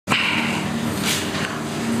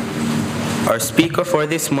Our speaker for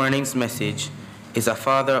this morning's message is a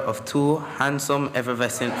father of two handsome,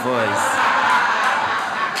 effervescent boys.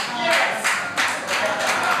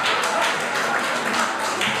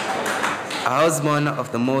 A husband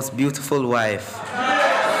of the most beautiful wife.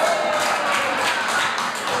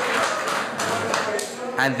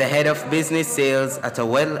 And the head of business sales at a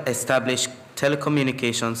well-established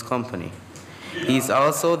telecommunications company. He is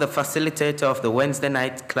also the facilitator of the Wednesday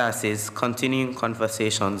night classes, Continuing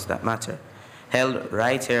Conversations That Matter, held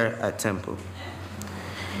right here at Temple.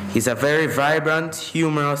 He's a very vibrant,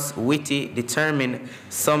 humorous, witty, determined,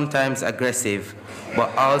 sometimes aggressive,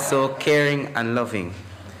 but also caring and loving.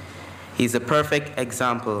 He's a perfect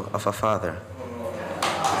example of a father.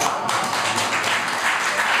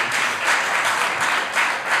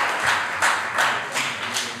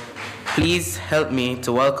 Please help me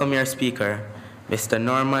to welcome your speaker, Mr.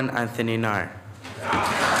 Norman Anthony Naar.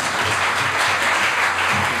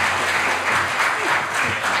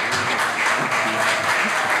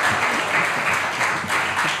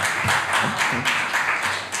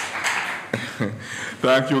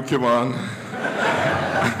 Thank you, Kimon.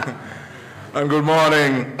 And good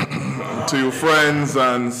morning to you friends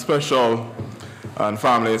and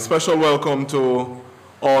family. Special welcome to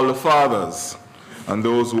all the fathers and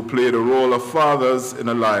those who play the role of fathers in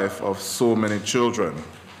the life of so many children.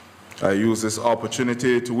 I use this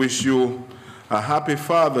opportunity to wish you a happy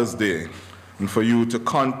Father's Day and for you to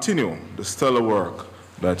continue the stellar work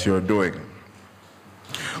that you're doing.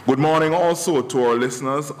 Good morning also to our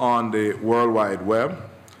listeners on the World Wide Web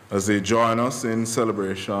as they join us in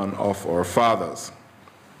celebration of our fathers.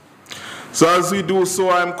 So as we do so,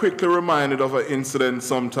 I'm quickly reminded of an incident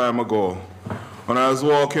some time ago when I was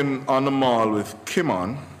walking on the mall with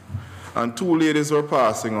Kimon, and two ladies were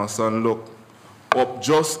passing us and looked up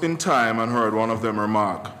just in time and heard one of them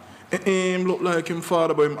remark, him look like him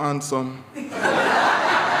father, but him handsome.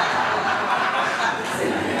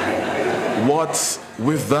 What's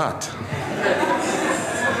with that?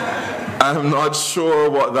 I'm not sure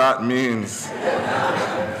what that means.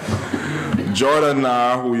 Jordan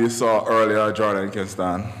Naar, who you saw earlier, Jordan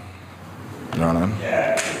Kingston. Jordan?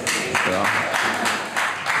 Yeah.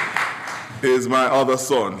 Is my other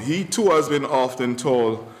son. He too has been often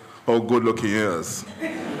told how good looking he is.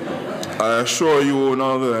 I assure you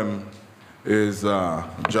none of them is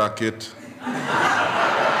jacket.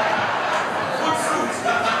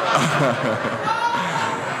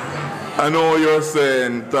 I know you're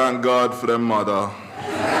saying, thank God for them mother.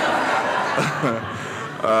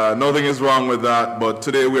 Nothing is wrong with that, but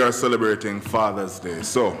today we are celebrating Father's Day.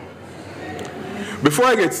 So, before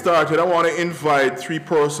I get started, I want to invite three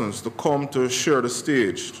persons to come to share the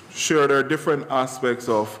stage, share their different aspects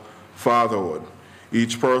of fatherhood.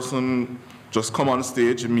 Each person just come on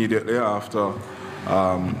stage immediately after,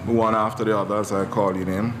 one after the other, as I call your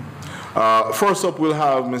name. First up, we'll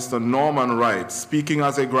have Mr. Norman Wright speaking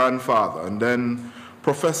as a grandfather, and then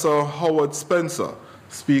Professor Howard Spencer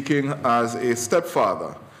speaking as a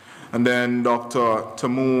stepfather, and then Dr.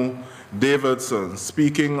 Tamu Davidson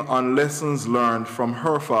speaking on lessons learned from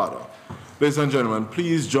her father. Ladies and gentlemen,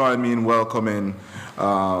 please join me in welcoming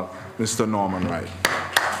Mr. Norman Wright.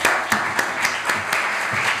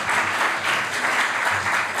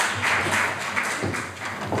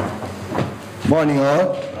 Morning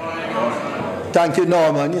all. Thank you,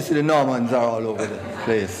 Norman. You see the Normans are all over the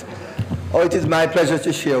place. Oh, it is my pleasure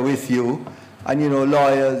to share with you. And you know,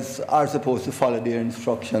 lawyers are supposed to follow their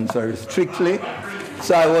instructions very strictly.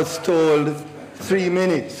 So I was told 3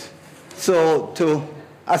 minutes. So to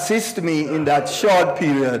assist me in that short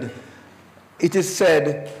period, it is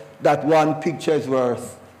said that one picture is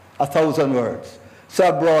worth 1,000 words. So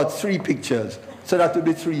I brought 3 pictures. So that will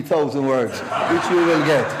be 3,000 words, which you will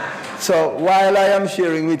get. So while I am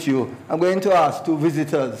sharing with you, I'm going to ask 2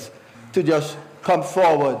 visitors to just come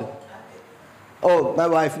forward. Oh, my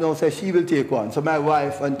wife now says she will take one. So my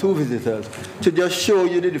wife and 2 visitors to just show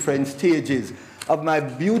you the different stages of my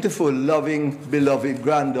beautiful, loving, beloved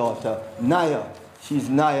granddaughter, Naya. She's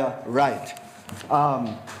Naya Wright.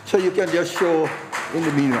 So you can just show in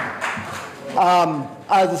the meanwhile.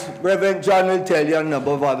 As Reverend John will tell you and a number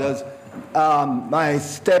of others, my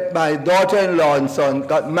daughter-in-law and son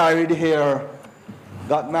got married here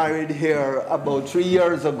about 3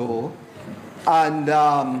 years ago, and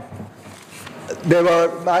they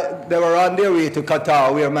were on their way to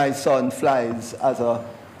Qatar, where my son flies as a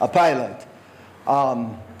pilot,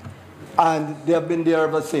 and they have been there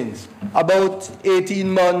ever since. About 18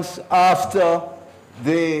 months after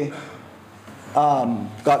they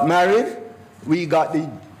got married, we got the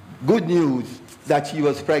good news that she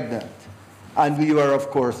was pregnant. And we were, of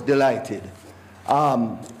course, delighted.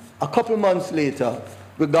 A couple months later,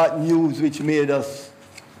 we got news which made us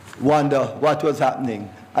wonder what was happening.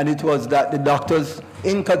 And it was that the doctors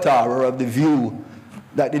in Qatar were of the view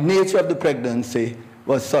that the nature of the pregnancy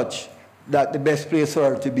was such that the best place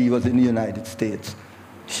for her to be was in the United States.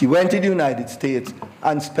 She went to the United States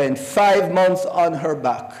and spent 5 months on her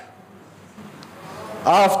back,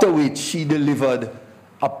 after which she delivered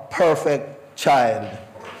a perfect child.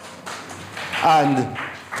 And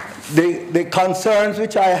the concerns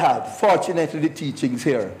which I had, fortunately the teachings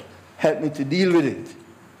here helped me to deal with it,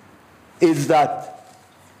 is that,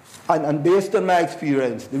 and based on my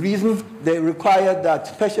experience, the reason they required that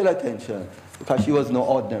special attention, because she was no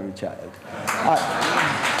ordinary child.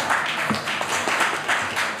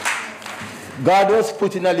 God was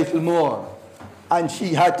putting a little more, and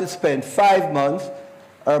she had to spend 5 months.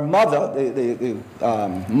 Her mother, the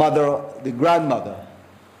grandmother,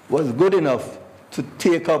 was good enough to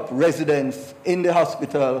take up residence in the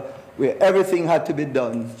hospital where everything had to be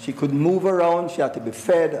done. She couldn't move around, she had to be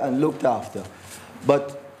fed and looked after.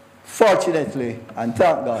 But fortunately, and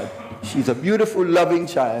thank God, she's a beautiful, loving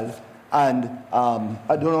child. And I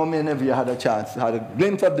don't know how many of you had a chance, had a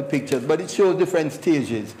glimpse of the pictures, but it shows different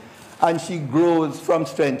stages. And she grows from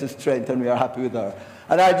strength to strength, and we are happy with her.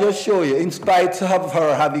 And I just show you, in spite of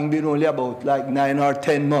her having been only about like 9 or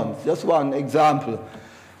 10 months, just one example,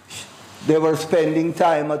 they were spending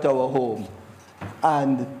time at our home.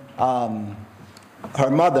 And her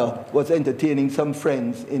mother was entertaining some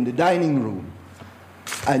friends in the dining room.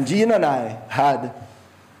 And Jean and I had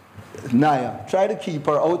Naya try to keep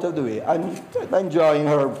her out of the way and enjoying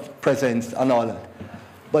her presence and all that.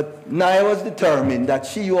 But Naya was determined that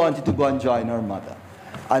she wanted to go and join her mother.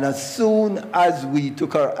 And as soon as we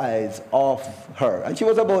took our eyes off her, and she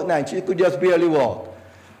was about 9, she could just barely walk,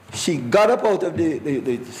 she got up out of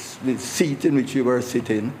the seat in which we were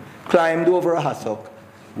sitting, climbed over a hassock,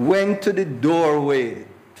 went to the doorway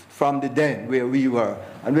from the den where we were,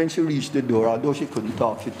 and when she reached the door, although she couldn't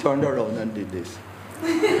talk, she turned around and did this.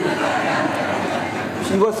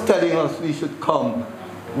 She was telling us we should come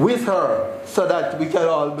with her so that we can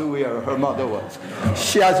all be where her mother was.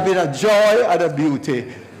 She has been a joy and a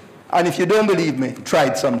beauty. And if you don't believe me, try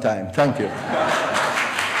it sometime. Thank you.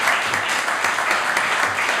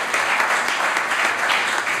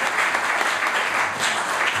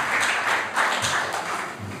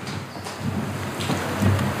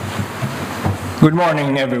 Good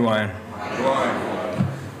morning, everyone. Good morning.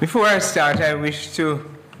 Before I start, I wish to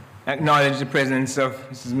acknowledge the presence of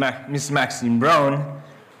Miss Maxine Brown,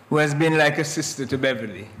 who has been like a sister to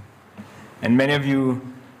Beverly. And many of you,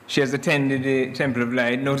 she has attended the Temple of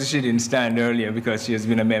Light. Notice she didn't stand earlier because she has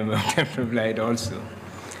been a member of Temple of Light also.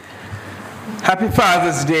 Happy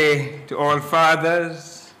Father's Day to all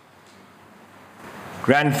fathers,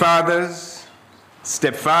 grandfathers,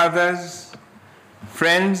 stepfathers,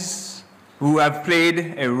 friends who have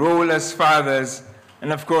played a role as fathers,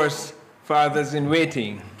 and of course, fathers in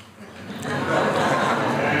waiting.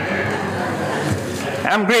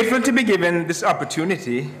 I'm grateful to be given this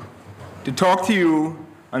opportunity to talk to you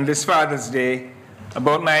on this Father's Day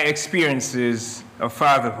about my experiences of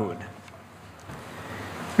fatherhood.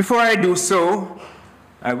 Before I do so,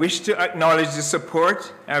 I wish to acknowledge the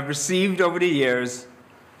support I've received over the years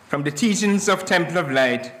from the teachings of Temple of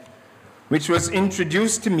Light, which was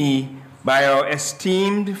introduced to me by our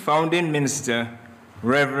esteemed founding minister,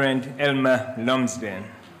 Reverend Elmer Lumsden.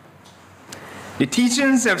 The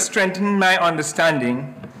teachings have strengthened my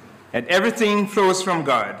understanding that everything flows from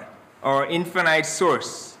God, our infinite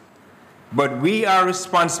source, but we are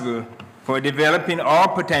responsible for developing our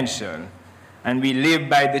potential, and we live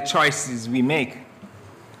by the choices we make.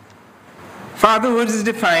 Fatherhood is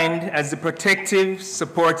defined as the protective,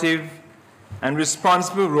 supportive, and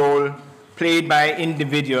responsible role played by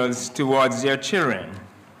individuals towards their children.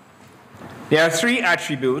 There are 3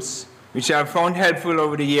 attributes which I have found helpful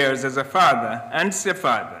over the years as a father and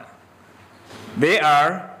stepfather. They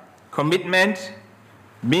are commitment,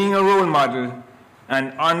 being a role model,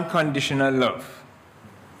 and unconditional love.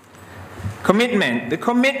 Commitment, the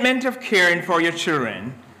commitment of caring for your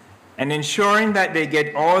children and ensuring that they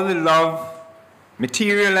get all the love,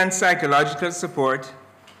 material and psychological support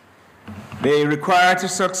they require to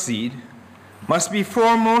succeed, must be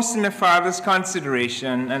foremost in a father's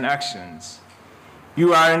consideration and actions.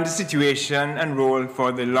 You are in the situation and role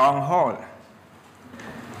for the long haul.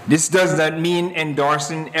 This does not mean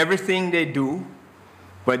endorsing everything they do,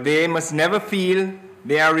 but they must never feel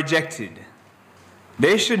they are rejected.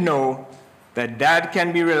 They should know that Dad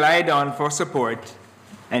can be relied on for support,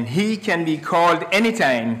 and he can be called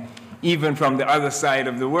anytime, even from the other side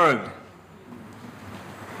of the world.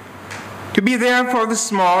 To To be there for the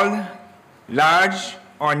small, large,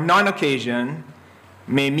 or non-occasion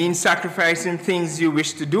may mean sacrificing things you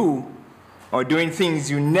wish to do or doing things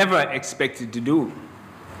you never expected to do.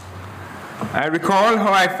 I recall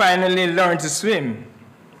how I finally learned to swim.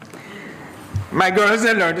 My girls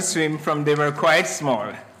had learned to swim from they were quite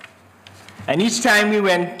small. And each time we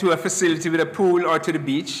went to a facility with a pool or to the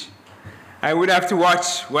beach, I would have to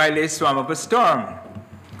watch while they swam up a storm.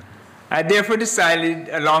 I therefore decided,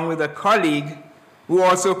 along with a colleague who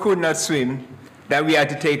also could not swim, that we had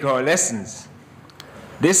to take our lessons.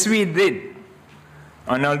 This we did.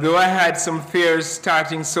 And although I had some fears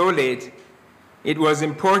starting so late, it was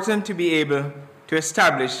important to be able to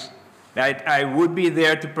establish that I would be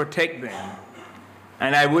there to protect them,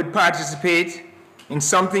 and I would participate in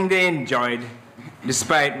something they enjoyed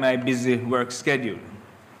despite my busy work schedule.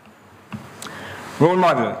 Role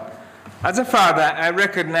model. As a father, I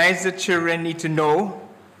recognize that children need to know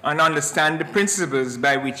and understand the principles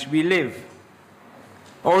by which we live.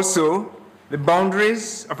 Also, the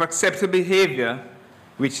boundaries of acceptable behavior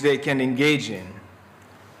which they can engage in.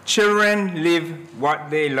 Children live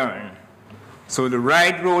what they learn, so the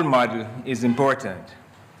right role model is important.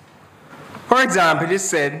 For example, it is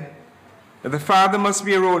said that the father must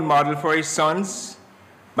be a role model for his sons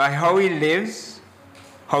by how he lives,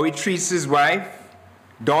 how he treats his wife,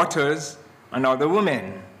 daughters, and other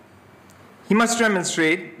women. He must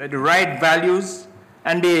demonstrate that the right values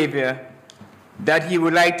and behavior that he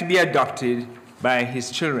would like to be adopted by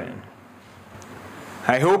his children.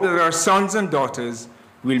 I hope that our sons and daughters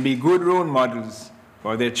will be good role models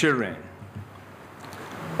for their children.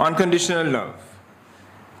 Unconditional love.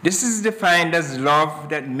 This is defined as love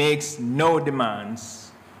that makes no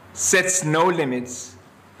demands, sets no limits,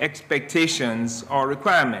 expectations, or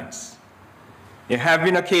requirements. There have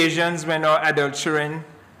been occasions when our adult children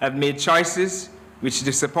have made choices which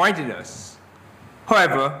disappointed us.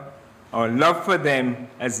 However, our love for them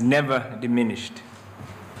has never diminished.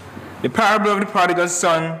 The parable of the prodigal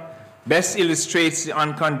son best illustrates the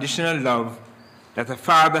unconditional love that a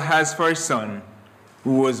father has for his son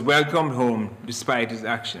who was welcomed home despite his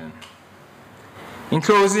action. In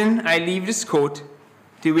closing, I leave this quote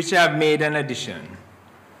to which I have made an addition.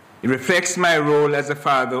 It reflects my role as a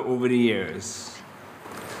father over the years.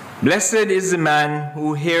 Blessed is the man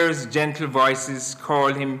who hears gentle voices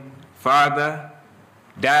call him Father,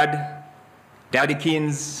 Dad,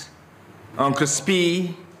 Daddykins, Uncle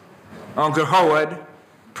Spee, Uncle Howard,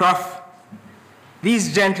 Prof.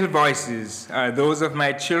 These gentle voices are those of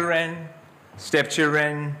my children,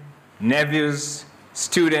 stepchildren, nephews,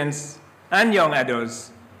 students, and young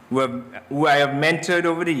adults who I have mentored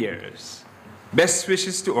over the years. Best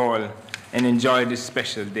wishes to all, and enjoy this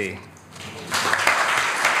special day.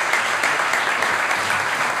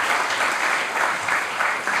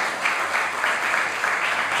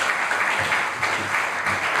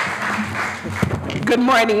 Good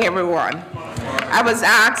morning, everyone. I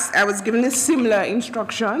was given a similar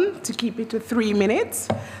instruction to keep it to 3 minutes,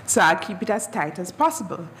 so I'll keep it as tight as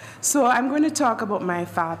possible. So I'm going to talk about my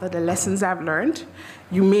father, the lessons I've learned.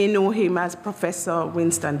 You may know him as Professor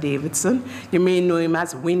Winston Davidson. You may know him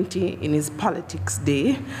as Winty in his politics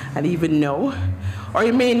day, and even now. Or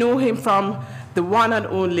you may know him from the one and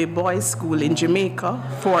only boys' school in Jamaica,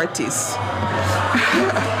 Fortis.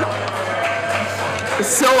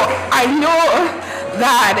 So I know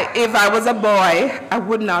that if I was a boy, I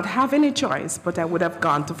would not have any choice, but I would have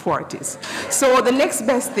gone to Fortis. So the next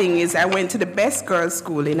best thing is I went to the best girls'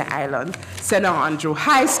 school in the island, St. Andrew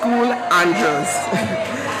High School, Andrews.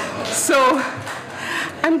 So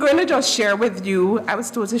I'm going to just share with you, I was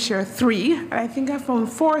told to share 3, and I think I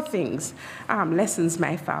found 4 things, lessons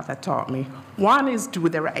my father taught me. One is do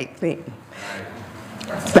the right thing.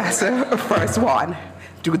 That's the first one.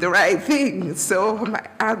 Do the right thing. So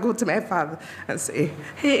I'll go to my father and say,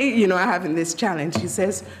 hey, you know, I'm having this challenge. He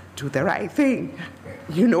says, do the right thing.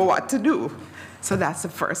 You know what to do. So that's the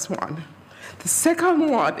first one. The second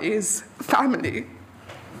one is family.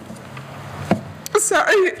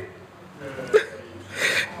 Sorry.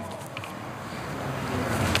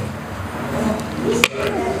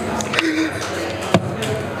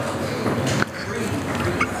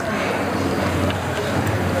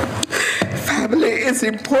 Family is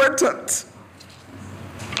important.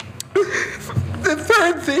 The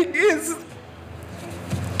third thing is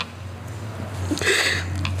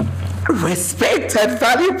respect and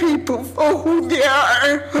value people for who they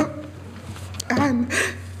are. And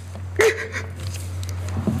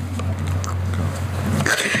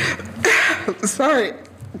sorry,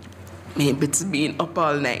 maybe it's being up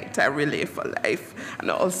all night. I relay for life,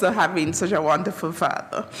 and also having such a wonderful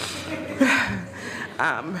father.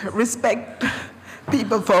 respect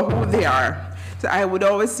people for who they are. So I would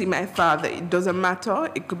always see my father, it doesn't matter,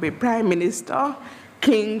 it could be prime minister,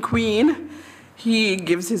 king, queen, he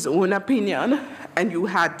gives his own opinion, and you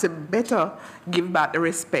had to better give back the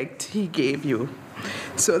respect he gave you.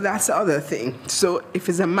 So that's the other thing. So if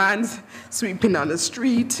it's a man sweeping on the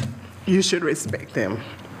street, you should respect him.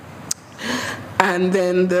 And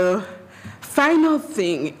then the final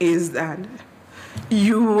thing is that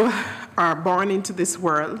you are born into this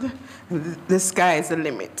world. The sky is the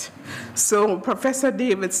limit. So Professor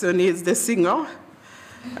Davidson is the singer,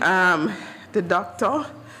 the doctor,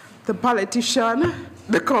 the politician,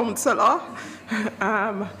 the counselor,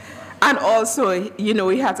 and also, you know,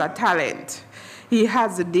 he has a talent. He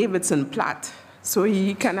has the Davidson plait, so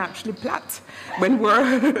he can actually plait. When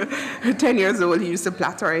we're 10 years old, he used to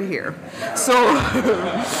plait our hair. So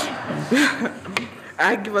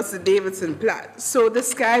I give us the Davidson plait. So the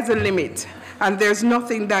sky's the limit, and there's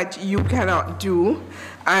nothing that you cannot do.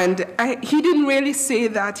 And he didn't really say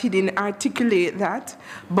that, he didn't articulate that,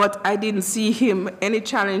 but I didn't see him, any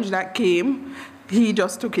challenge that came, he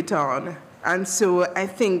just took it on. And so I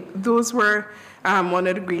think those were one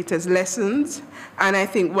of the greatest lessons. And I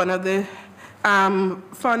think one of the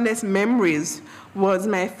fondest memories was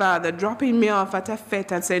my father dropping me off at a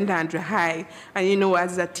fete at St. Andrew High. And you know,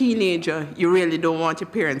 as a teenager, you really don't want your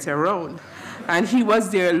parents around. And he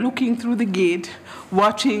was there looking through the gate,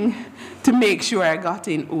 watching to make sure I got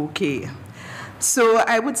in okay. So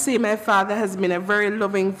I would say my father has been a very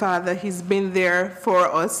loving father. He's been there for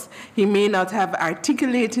us. He may not have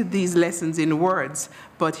articulated these lessons in words,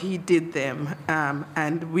 but he did them,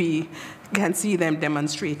 and we can see them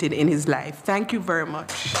demonstrated in his life. Thank you very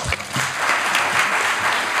much.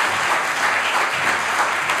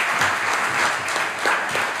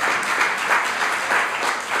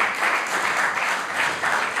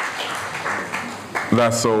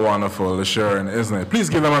 That's so wonderful, the sharing, isn't it? Please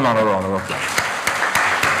give them another round of applause.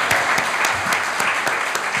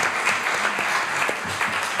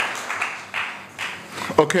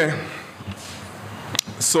 Okay,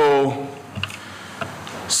 so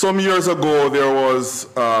some years ago there was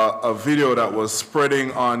a video that was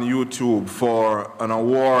spreading on YouTube for an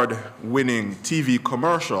award-winning TV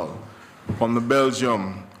commercial from the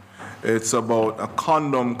Belgium. It's about a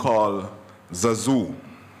condom called Zazoo.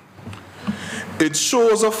 It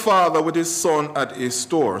shows a father with his son at a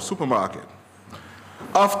supermarket.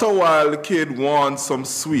 After a while, the kid wants some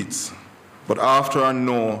sweets, but after a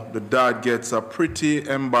no, the dad gets a pretty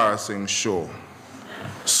embarrassing show.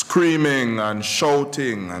 Screaming and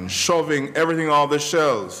shouting and shoving everything off the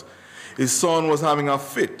shelves. His son was having a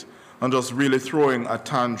fit and just really throwing a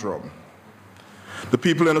tantrum. The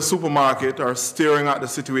people in the supermarket are staring at the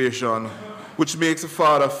situation, which makes the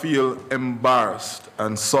father feel embarrassed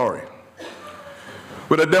and sorry.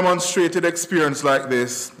 With a demonstrated experience like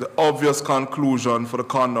this, the obvious conclusion for the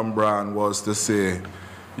condom brand was to say,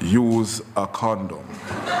 use a condom.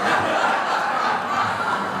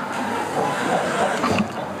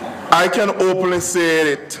 I can openly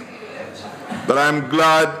say it, that I'm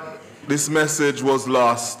glad this message was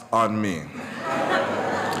lost on me.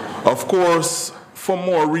 Of course, for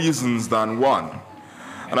more reasons than one.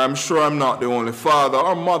 And I'm sure I'm not the only father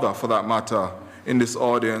or mother, for that matter, in this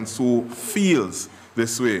audience who feels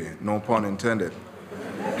this way, no pun intended.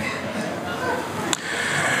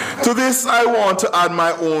 To this, I want to add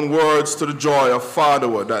my own words to the joy of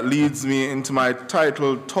fatherhood that leads me into my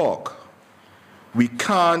titled talk. We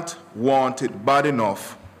can't want it bad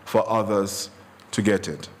enough for others to get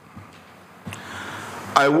it.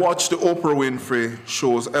 I watch the Oprah Winfrey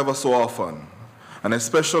shows ever so often, and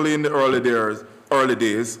especially in the early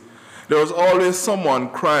days, there was always someone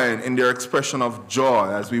crying in their expression of joy,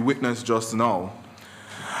 as we witnessed just now.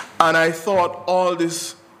 And I thought all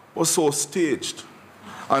this was so staged,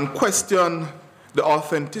 and questioned the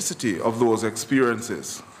authenticity of those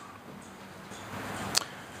experiences.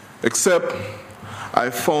 Except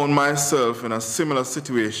I found myself in a similar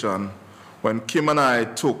situation when Kim and I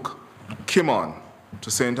took Kim on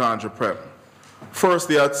to St. Andrew Prep. First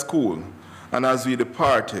day at school, and as we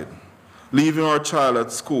departed, leaving our child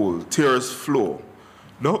at school, tears flow.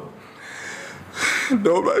 No,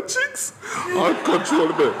 my cheeks,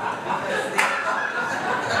 uncontrollably.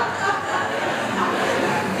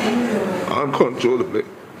 Uncontrollably.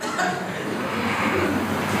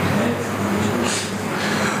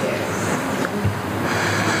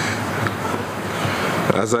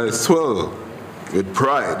 As I swell with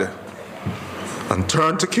pride and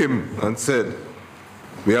turned to Kim and said,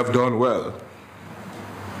 "We have done well."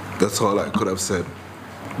 That's all I could have said.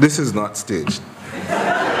 This is not staged.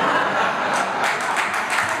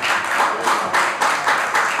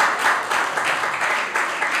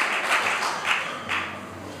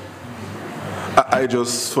 I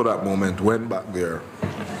just, for that moment, went back there.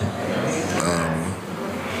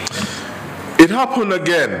 It happened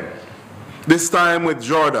again, this time with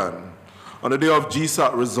Jordan, on the day of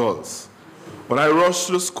GSAT results, when I rushed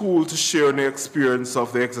to the school to share the experience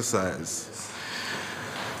of the exercise.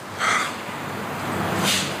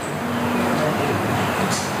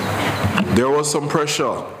 There was some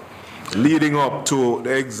pressure leading up to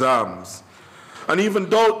the exams, and even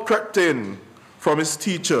doubt crept in from his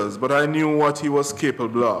teachers, but I knew what he was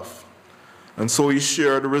capable of. And so he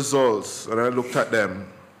shared the results, and I looked at them.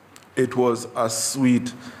 It was a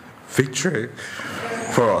sweet victory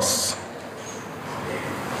for us.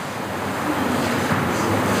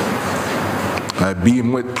 I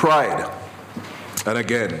beamed with pride, and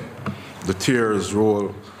again, the tears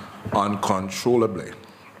rolled uncontrollably.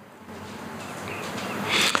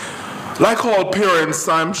 Like all parents,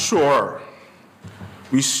 I'm sure,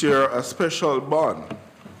 we share a special bond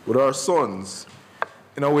with our sons.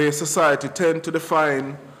 In a way, society tends to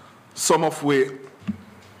define some of we.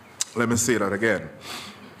 Let me say that again.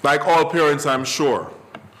 Like all parents, I'm sure,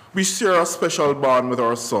 we share a special bond with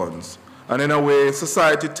our sons. And in a way,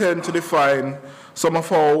 society tends to define some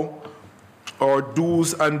of our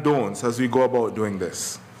do's and don'ts as we go about doing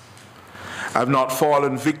this. I've not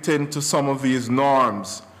fallen victim to some of these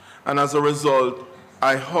norms, and as a result,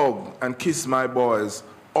 I hug and kiss my boys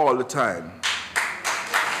all the time.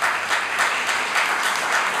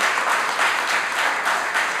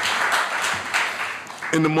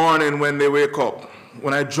 In the morning when they wake up,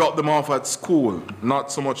 when I drop them off at school,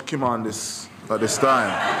 not so much Kim on this at this time,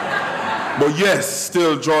 but yes,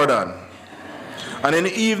 still Jordan. And in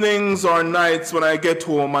the evenings or nights when I get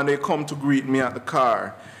home and they come to greet me at the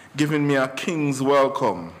car, giving me a king's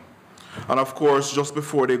welcome. And of course, just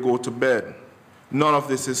before they go to bed. None of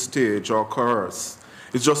this is staged or coerced.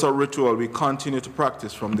 It's just a ritual we continue to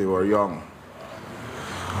practice from they were young.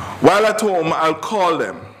 While at home, I'll call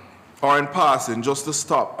them, or in passing, just to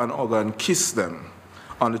stop and hug and kiss them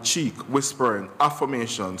on the cheek, whispering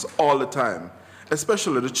affirmations all the time,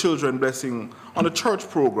 especially the children blessing on the church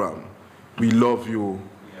program. We love you,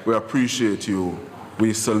 we appreciate you,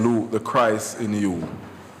 we salute the Christ in you.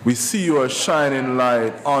 We see you as shining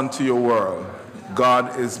light onto your world.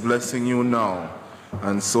 God is blessing you now,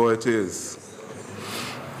 and so it is.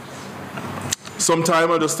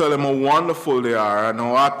 Sometimes I just tell them how wonderful they are and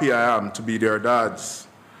how happy I am to be their dad.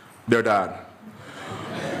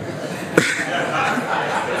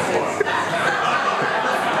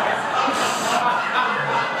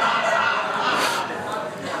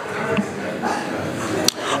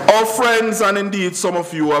 Our friends, and indeed some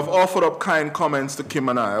of you, have offered up kind comments to Kim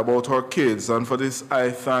and I about our kids, and for this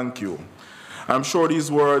I thank you. I'm sure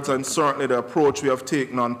these words and certainly the approach we have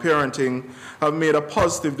taken on parenting have made a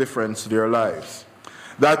positive difference to their lives.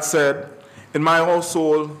 That said, in my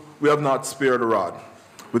household, we have not spared the rod.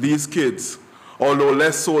 With these kids, although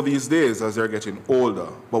less so these days as they're getting older,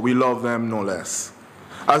 but we love them no less.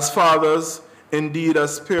 As fathers, indeed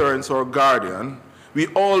as parents or guardian, we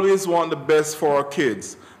always want the best for our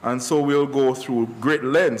kids, and so we'll go through great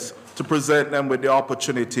lengths to present them with the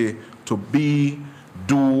opportunity to be,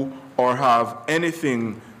 do, or have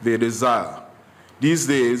anything they desire. These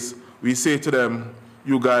days, we say to them,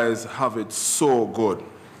 you guys have it so good.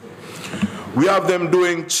 We have them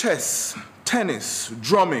doing chess, tennis,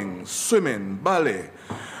 drumming, swimming, ballet,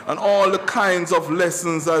 and all the kinds of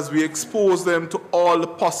lessons as we expose them to all the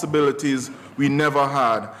possibilities we never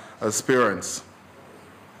had as parents.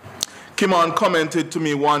 Kimon commented to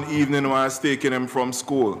me one evening when I was taking him from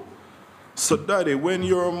school. So, Daddy, when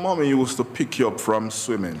your mommy used to pick you up from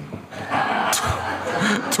swimming?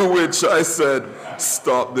 To which I said,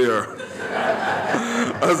 stop there.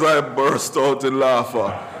 As I burst out in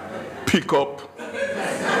laughter, pick up,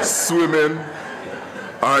 swimming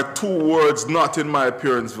are two words not in my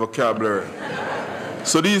parents' vocabulary.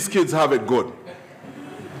 So these kids have it good.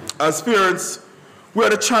 As parents, we are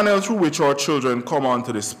the channel through which our children come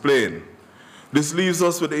onto this plane. This leaves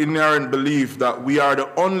us with the inherent belief that we are the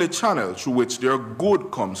only channel through which their good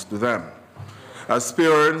comes to them. As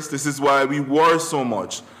parents, this is why we worry so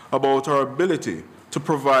much about our ability to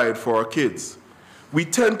provide for our kids. We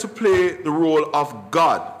tend to play the role of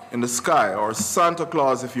God in the sky, or Santa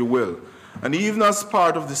Claus, if you will. And even as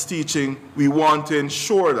part of this teaching, we want to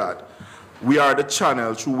ensure that we are the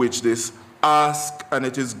channel through which this ask and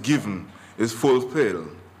it is given is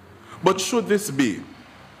fulfilled. But should this be?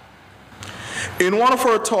 In one of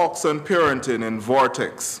our talks on parenting in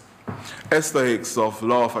Vortex, Esther Hicks of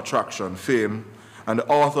Law of Attraction fame and the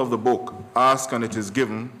author of the book, Ask and It Is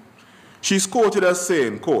Given, she's quoted as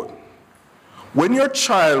saying, quote, when your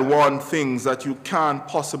child wants things that you can't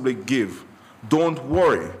possibly give, Don't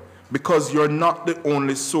worry, because you're not the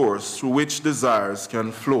only source through which desires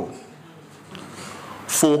can flow.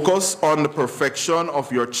 Focus on the perfection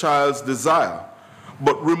of your child's desire,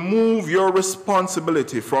 but remove your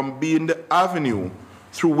responsibility from being the avenue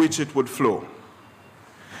through which it would flow.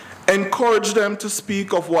 Encourage them to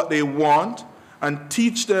speak of what they want and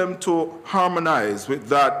teach them to harmonize with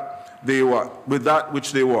that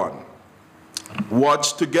which they want.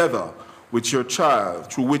 Watch together with your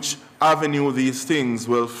child through which avenue these things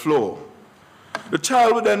will flow. The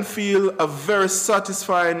child will then feel a very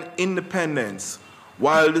satisfying independence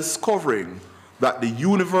while discovering that the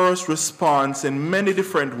universe responds in many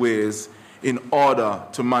different ways in order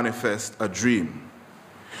to manifest a dream.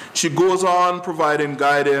 She goes on providing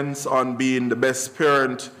guidance on being the best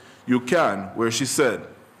parent you can, where she said,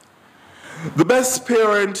 "The best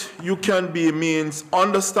parent you can be means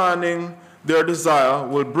understanding their desire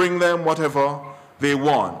will bring them whatever they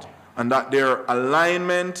want, and that their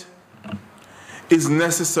alignment is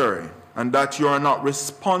necessary, and that you are not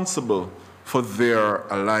responsible for their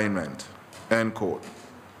alignment." End quote.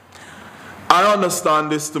 I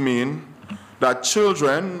understand this to mean that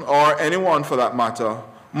children, or anyone for that matter,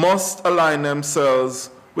 must align themselves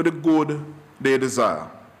with the good they desire.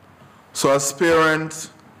 So as parents,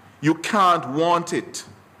 you can't want it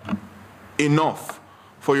enough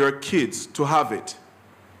for your kids to have it.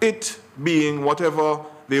 It being whatever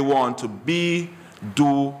they want to be,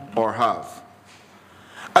 do, or have.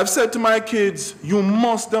 I've said to my kids, you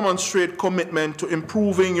must demonstrate commitment to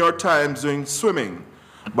improving your times doing swimming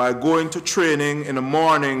by going to training in the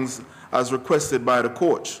mornings as requested by the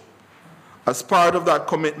coach. As part of that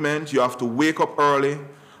commitment, you have to wake up early,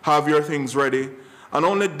 have your things ready, and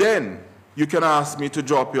only then you can ask me to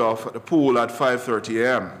drop you off at the pool at 5:30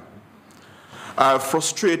 a.m. I've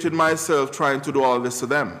frustrated myself trying to do all this to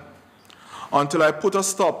them until I put a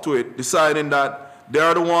stop to it, deciding that they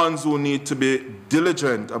are the ones who need to be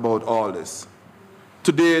diligent about all this.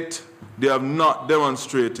 To date, they have not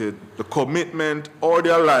demonstrated the commitment or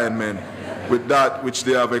the alignment with that which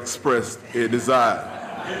they have expressed a desire.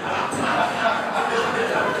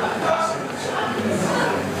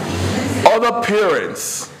 Other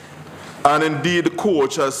parents, and indeed the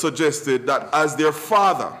coach, has suggested that as their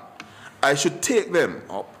father, I should take them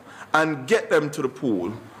up and get them to the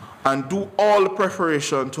pool and do all the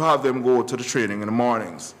preparation to have them go to the training in the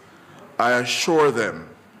mornings. I assure them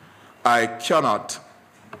I cannot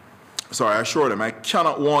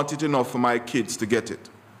want it enough for my kids to get it.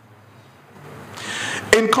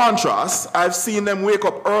 In contrast, I've seen them wake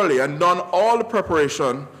up early and done all the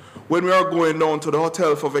preparation when we are going down to the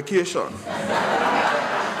hotel for vacation.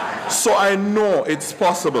 So I know it's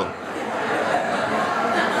possible.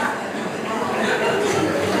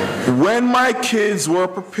 When my kids were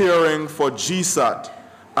preparing for GSAT,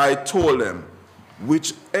 I told them,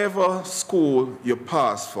 whichever school you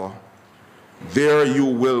pass for, there you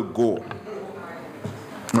will go.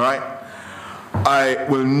 Right? I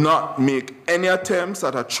will not make any attempts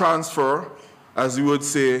at a transfer. As you would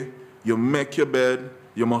say, you make your bed,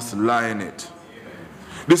 you must lie in it.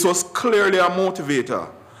 This was clearly a motivator,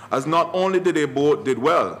 as not only did they both did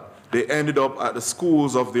well, they ended up at the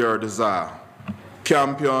schools of their desire,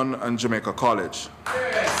 Campion and Jamaica College.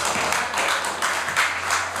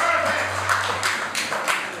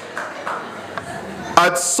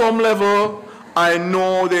 At some level, I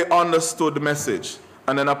know they understood the message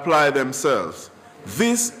and then apply themselves.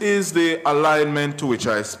 This is the alignment to which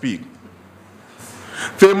I speak.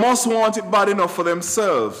 They must want it bad enough for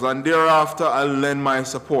themselves, and thereafter I'll lend my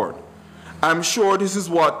support. I'm sure this is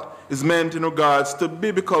what is meant in regards to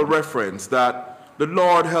biblical reference, that the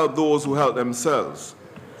Lord help those who help themselves.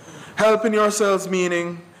 Helping yourselves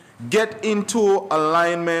meaning get into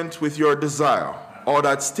alignment with your desire or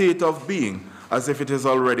that state of being as if it is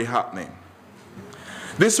already happening.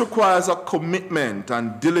 This requires a commitment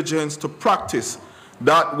and diligence to practice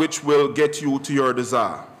that which will get you to your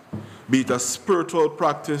desire, be it a spiritual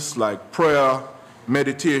practice like prayer,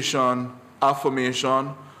 meditation,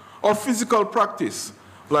 affirmation, or physical practice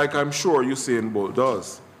like I'm sure Usain Bolt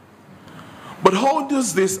does. But how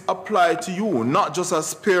does this apply to you, not just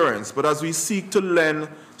as parents, but as we seek to lend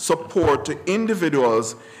support to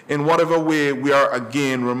individuals in whatever way we are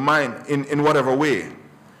again reminded, in whatever way?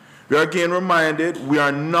 We are again reminded we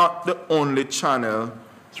are not the only channel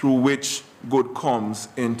through which good comes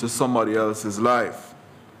into somebody else's life.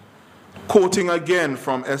 Quoting again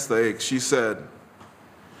from Esther Hicks, she said,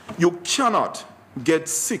 "You cannot get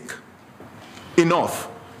sick enough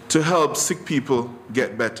to help sick people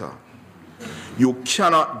get better. You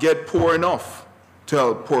cannot get poor enough to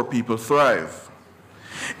help poor people thrive.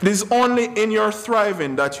 It is only in your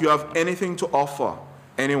thriving that you have anything to offer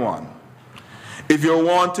anyone. If you're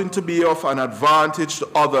wanting to be of an advantage to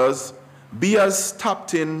others, be as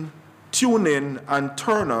tapped in, tune in, and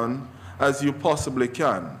turn on as you possibly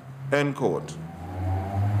can. End quote.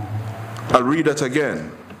 I'll read it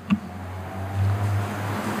again.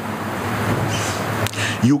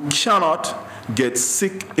 You cannot get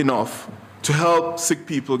sick enough to help sick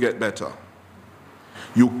people get better.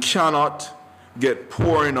 You cannot get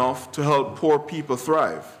poor enough to help poor people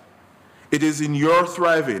thrive. It is in your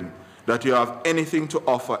thriving that you have anything to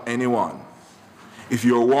offer anyone. If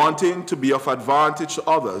you're wanting to be of advantage to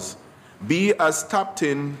others, be as tapped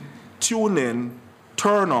in, tune in,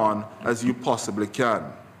 turn on as you possibly can.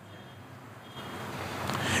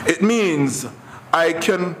 It means I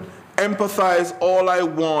can empathize all I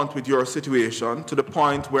want with your situation to the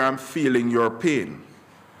point where I'm feeling your pain.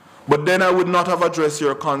 But then I would not have addressed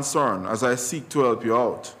your concern as I seek to help you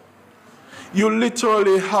out. You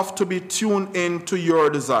literally have to be tuned in to your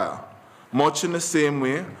desire, much in the same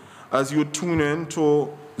way as you tune in to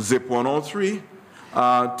Zip 103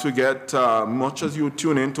 to get, much as you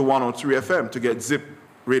tune in to 103 FM to get Zip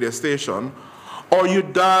radio station, or you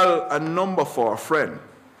dial a number for a friend.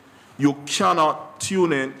 You cannot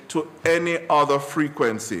tune in to any other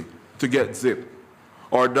frequency to get Zip,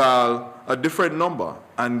 or dial a different number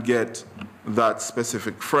and get that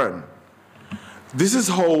specific friend. This is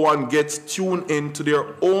how one gets tuned into their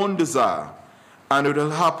own desire, and it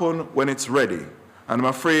will happen when it's ready. And I'm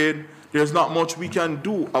afraid there's not much we can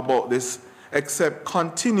do about this except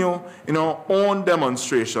continue in our own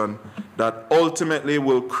demonstration that ultimately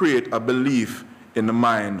will create a belief in the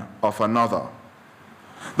mind of another.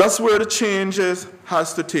 That's where the changes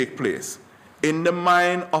has to take place, in the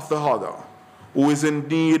mind of the other, who is in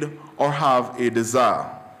need or have a desire.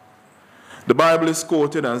 The Bible is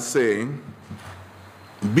quoted as saying,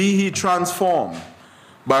 "Be ye transformed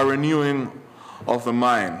by renewing of the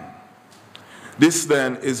mind." This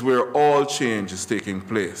then is where all change is taking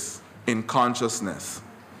place, in consciousness.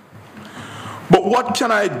 But what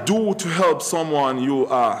can I do to help someone, you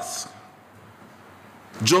ask?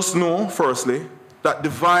 Just know, firstly, that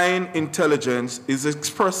divine intelligence is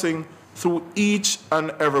expressing through each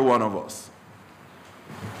and every one of us.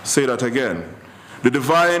 Say that again. The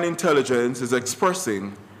divine intelligence is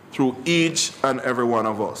expressing through each and every one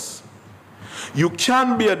of us. You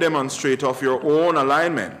can be a demonstrator of your own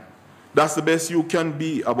alignment. That's the best you can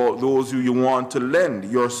be about those who you want to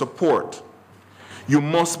lend your support. You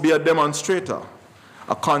must be a demonstrator,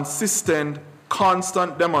 a consistent,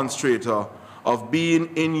 constant demonstrator of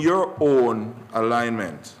being in your own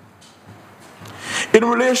alignment. In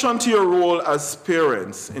relation to your role as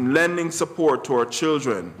parents in lending support to our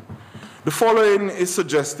children, the following is a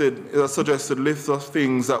suggested list of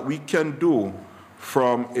things that we can do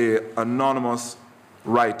from an anonymous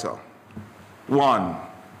writer. 1,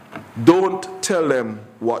 don't tell them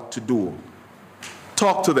what to do.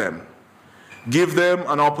 Talk to them. Give them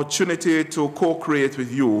an opportunity to co-create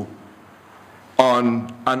with you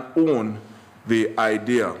on and own the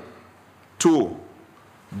idea. 2,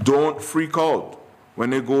 don't freak out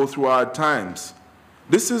when they go through hard times.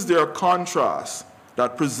 This is their contrast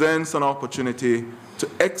that presents an opportunity to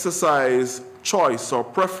exercise choice or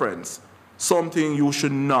preference, something you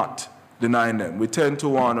should not deny them. We tend to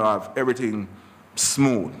want to have everything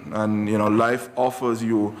smooth, and life offers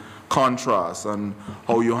you contrast, and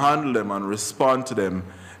how you handle them and respond to them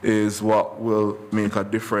is what will make a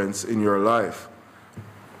difference in your life.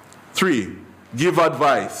 3, give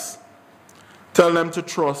advice. Tell them to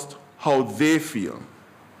trust how they feel.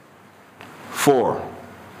 4,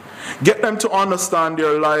 get them to understand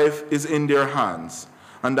their life is in their hands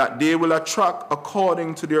and that they will attract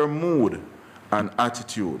according to their mood and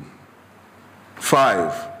attitude.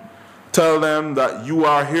 5, tell them that you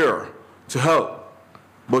are here to help,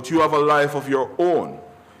 but you have a life of your own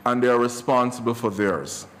and they are responsible for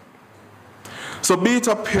theirs. So be it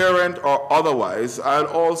a parent or otherwise, I'll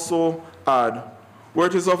also add, where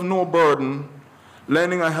it is of no burden,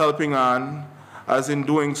 lending a helping hand, as in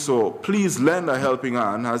doing so, please lend a helping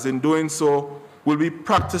hand, as in doing so, we'll be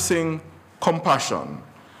practicing compassion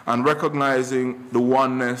and recognizing the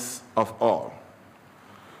oneness of all.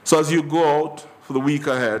 So as you go out for the week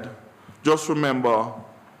ahead, just remember,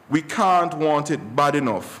 we can't want it bad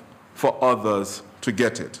enough for others to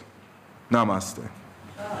get it. Namaste.